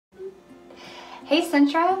Hey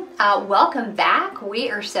Centra, welcome back. We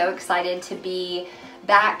are so excited to be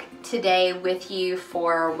back today with you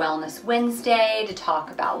for Wellness Wednesday to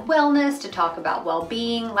talk about wellness, to talk about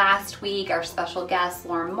well-being. Last week our special guest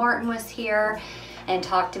Lauren Martin was here and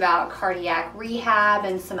talked about cardiac rehab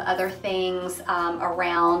and some other things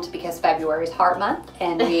around, because February is Heart Month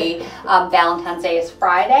and Valentine's Day is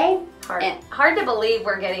Friday. Hard to believe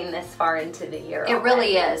we're getting this far into the year. It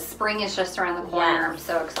really is. Spring is just around the corner. Yes. I'm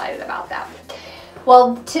so excited about that.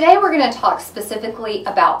 Well, today we're going to talk specifically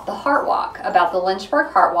about the Heart Walk, about the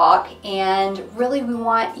Lynchburg Heart Walk, and really we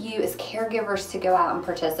want you as caregivers to go out and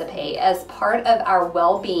participate. As part of our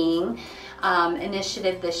Wellbeing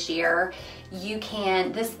initiative this year, you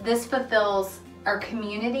can, this fulfills our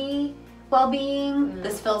community well-being.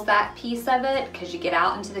 This fills that piece of it because you get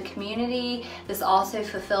out into the community. This also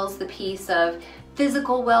fulfills the piece of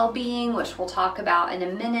physical well-being, which we'll talk about in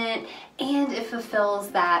a minute, and it fulfills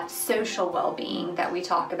that social well-being that we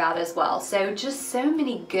talk about as well. So just so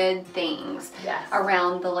many good things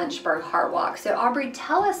around the Lynchburg Heart Walk. So Aubrey,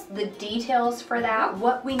 tell us the details for that,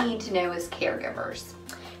 what we need to know as caregivers.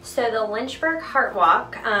 So the Lynchburg Heart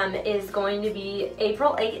Walk is going to be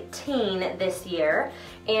April 18 this year,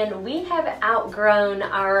 and we have outgrown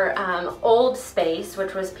our old space,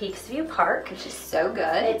 which was Peaksview Park. Which is so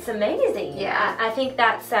good. It's amazing. Yeah. I think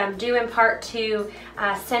that's due in part to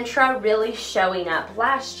Centra really showing up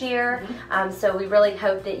last year, so we really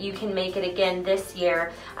hope that you can make it again this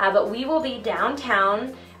year. But we will be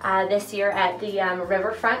downtown this year at the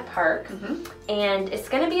Riverfront Park, and it's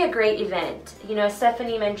going to be a great event. You know,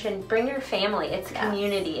 Stephanie mentioned bring your family. It's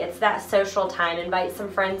community. It's that social time. Invite some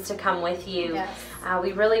friends to come with you. Yes.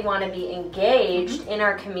 We really want to be engaged in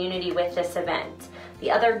our community with this event.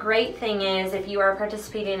 The other great thing is if you are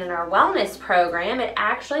participating in our wellness program, it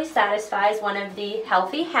actually satisfies one of the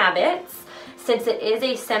healthy habits. Since it is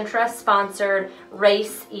a Centra-sponsored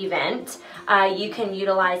race event, you can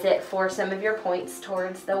utilize it for some of your points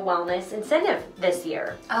towards the wellness incentive this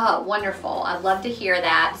year. Oh, wonderful. I'd love to hear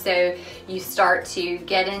that. So you start to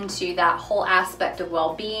get into that whole aspect of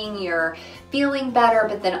well-being, you're feeling better,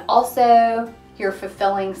 but then also you're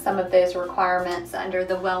fulfilling some of those requirements under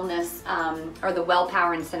the wellness or the Well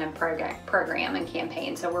Power Incentive program and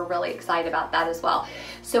campaign. So we're really excited about that as well.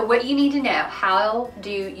 So what you need to know, how do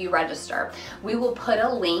you register? We will put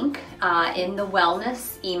a link in the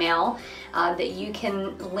wellness email that you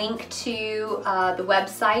can link to the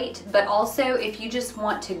website, but also if you just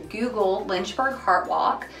want to Google Lynchburg Heart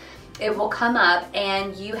Walk, it will come up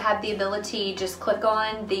and you have the ability, just click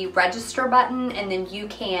on the register button and then you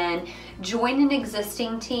can join an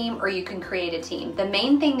existing team or you can create a team. The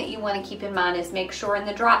main thing that you want to keep in mind is make sure in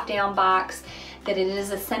the drop down box that it is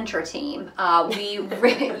a Centra team.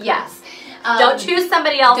 Yes. Don't choose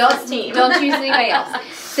somebody else's team. Don't choose anybody else.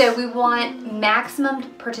 So we want maximum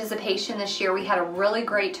participation this year. We had a really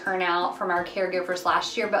great turnout from our caregivers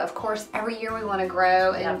last year, but of course every year we want to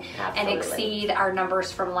grow and exceed our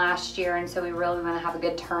numbers from last year, and so we really want to have a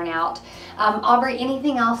good turnout. Aubrey,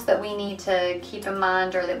 anything else that we need to keep in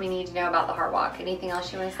mind or that we need to know about the Heart Walk? Anything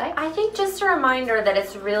else you want to say? I think just a reminder that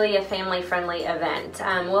it's really a family-friendly event.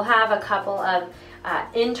 We'll have a couple of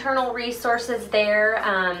internal resources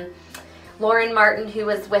there. Lauren Martin, who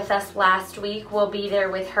was with us last week, will be there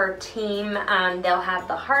with her team. They'll have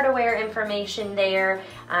the heart aware information there.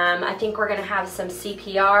 I think we're going to have some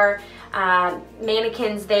CPR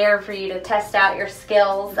mannequins there for you to test out your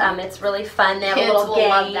skills. It's really fun. They have Kids a little will game.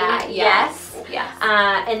 Love that. Yes.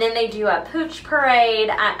 And then they do a pooch parade.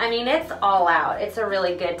 I mean, it's all out. It's a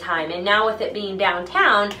really good time. And now with it being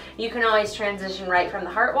downtown, you can always transition right from the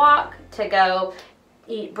Heart Walk to go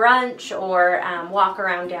eat brunch or walk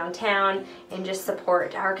around downtown and just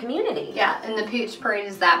support our community. Yeah, and the pooch parade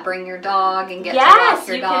is that bring your dog and get to walk your dog. Yes,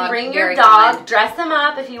 you can bring your Very dog, fun. Dress them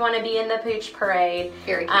up if you want to be in the pooch parade.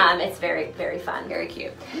 Very cute. It's very, very fun. Very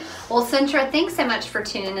cute. Well, Centra, thanks so much for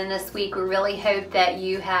tuning in this week. We really hope that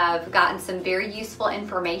you have gotten some very useful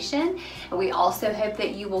information. And we also hope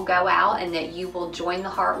that you will go out and that you will join the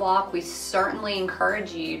Heart Walk. We certainly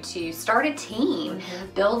encourage you to start a team.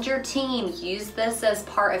 Build your team. Use this as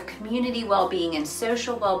part of community well-being and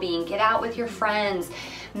social well-being. Get out with your friends.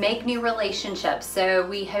 Make new relationships. So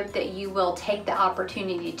we hope that you will take the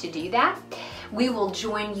opportunity to do that. We will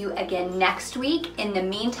join you again next week. In the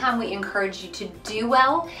meantime, we encourage you to do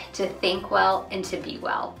well, to think well, and to be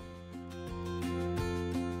well.